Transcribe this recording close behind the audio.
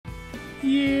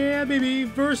Yeah, baby,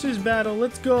 versus battle.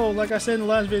 Let's go. Like I said in the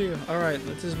last video. Alright,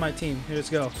 this is my team. Here, let's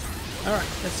go. Alright,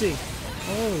 let's see.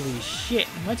 Holy shit.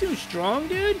 Am I too strong,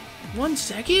 dude? 1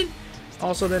 second?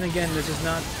 Also, then again, this is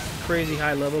not crazy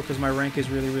high level because my rank is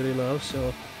really, really low.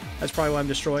 So that's probably why I'm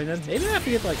destroying them. Maybe I have to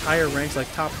get like higher ranks,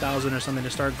 like top 1,000 or something, to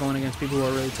start going against people who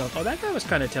are really tough. Oh, that guy was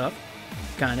kind of tough.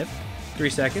 Kind of. 3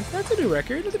 seconds. That's a new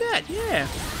record. Look at that. Yeah.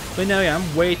 But no, yeah,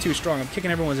 I'm way too strong. I'm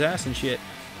kicking everyone's ass and shit.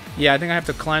 Yeah, I think I have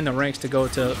to climb the ranks to go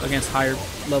to against higher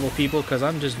level people because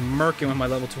I'm just murking with my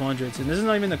level 200s. And this is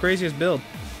not even the craziest build.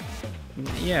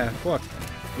 Yeah, fuck.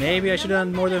 Maybe I should have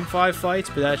done more than 5 fights,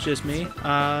 but that's just me.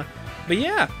 But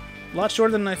yeah, a lot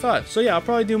shorter than I thought. So yeah, I'll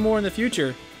probably do more in the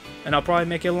future, and I'll probably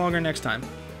make it longer next time.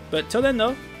 But till then,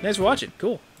 though, thanks for watching.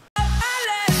 Cool.